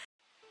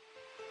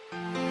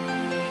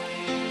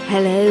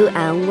Hello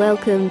and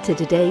welcome to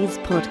today's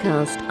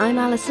podcast. I'm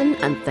Alison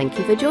and thank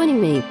you for joining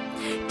me.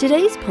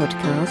 Today's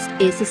podcast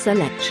is a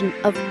selection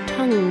of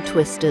tongue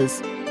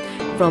twisters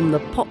from the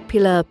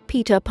popular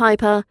Peter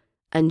Piper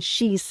and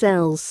She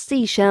Sells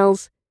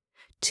Seashells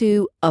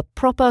to a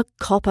proper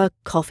copper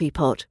coffee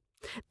pot.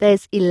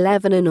 There's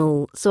 11 in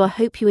all, so I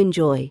hope you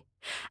enjoy.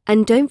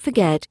 And don't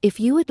forget, if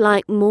you would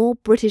like more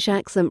British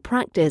accent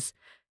practice,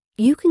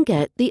 you can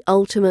get the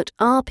ultimate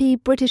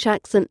RP British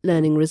accent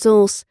learning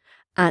resource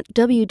at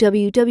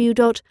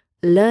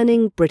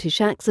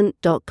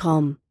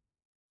www.learningbritishaccent.com.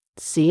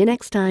 See you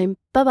next time.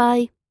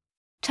 Bye-bye.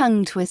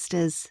 Tongue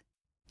twisters.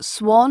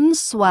 Swan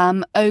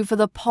swam over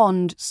the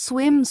pond,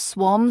 swim,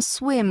 swam,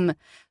 swim.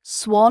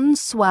 Swan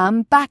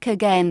swam back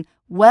again,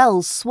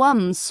 well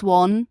swum,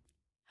 swan.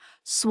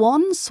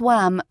 Swan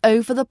swam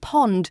over the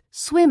pond,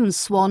 swim,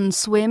 swan,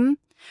 swim.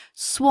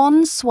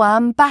 Swan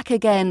swam back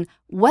again,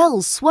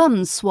 well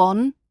swum,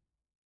 swan.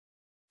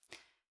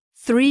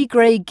 3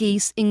 grey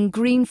geese in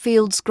green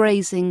fields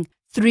grazing,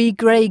 3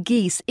 grey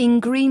geese in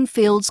green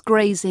fields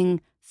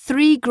grazing,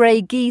 3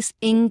 grey geese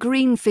in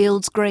green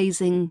fields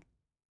grazing.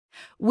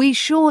 We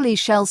surely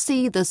shall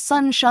see the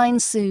sunshine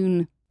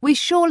soon. We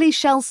surely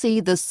shall see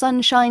the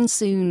sunshine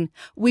soon.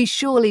 We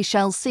surely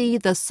shall see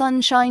the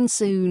sunshine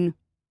soon.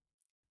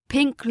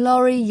 Pink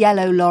lorry,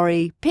 yellow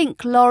lorry,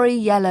 pink lorry,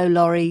 yellow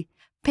lorry,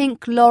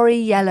 pink lorry,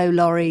 yellow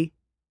lorry.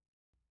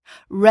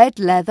 Red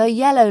leather,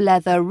 yellow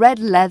leather, red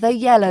leather,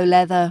 yellow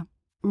leather.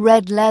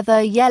 Red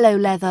leather, yellow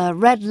leather,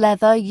 red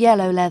leather,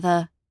 yellow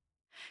leather.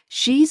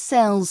 She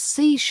sells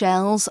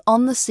seashells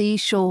on the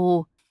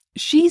seashore.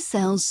 She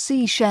sells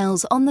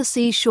seashells on the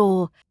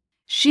seashore.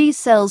 She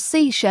sells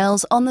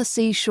seashells on the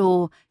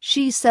seashore.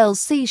 She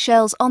sells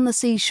seashells on the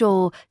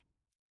seashore.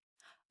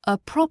 A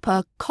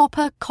proper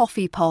copper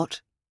coffee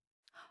pot.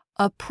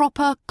 A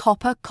proper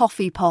copper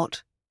coffee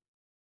pot.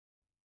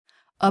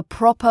 A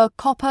proper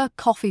copper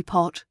coffee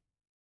pot.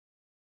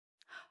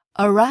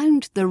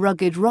 Around the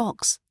rugged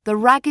rocks, the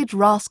ragged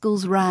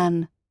rascals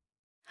ran.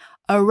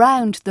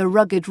 Around the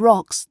rugged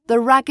rocks, the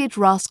ragged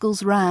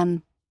rascals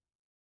ran.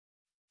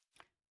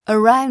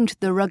 Around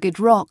the rugged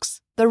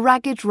rocks, the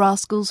ragged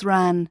rascals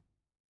ran.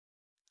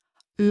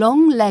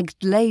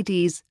 Long-legged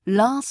ladies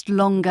last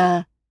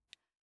longer.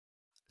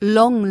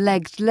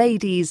 Long-legged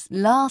ladies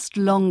last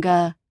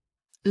longer.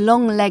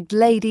 Long-legged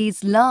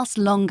ladies last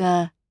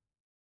longer.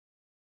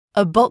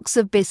 A box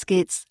of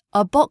biscuits,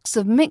 a box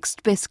of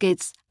mixed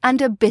biscuits,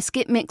 and a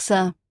biscuit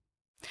mixer.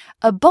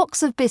 A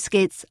box of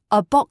biscuits,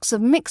 a box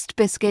of mixed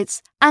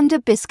biscuits, and a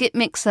biscuit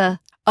mixer.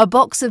 A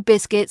box of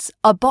biscuits,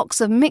 a box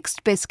of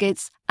mixed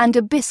biscuits, and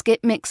a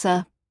biscuit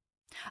mixer.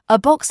 A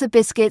box of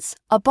biscuits,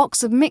 a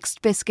box of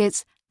mixed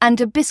biscuits,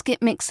 and a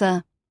biscuit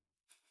mixer.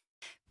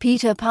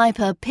 Peter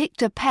Piper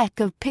picked a peck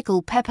of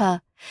pickled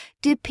pepper.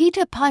 Did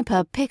Peter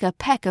Piper pick a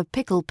peck of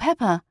pickled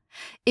pepper?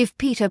 If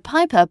Peter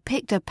Piper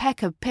picked a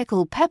peck of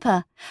pickled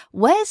pepper,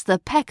 where's the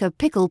peck of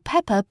pickled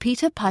pepper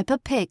Peter Piper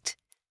picked?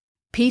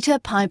 Peter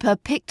Piper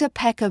picked a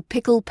peck of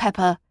pickled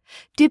pepper.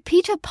 Did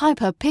Peter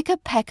Piper pick a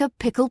peck of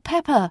pickled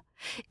pepper?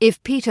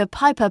 If Peter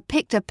Piper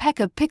picked a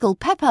peck of pickled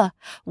pepper,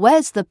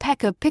 where's the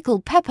peck of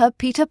pickled pepper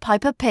Peter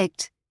Piper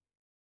picked?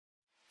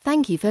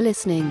 Thank you for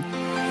listening.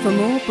 For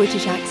more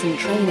British accent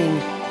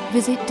training,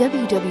 visit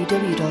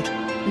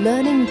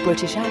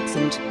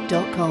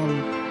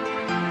www.learningbritishaccent.com.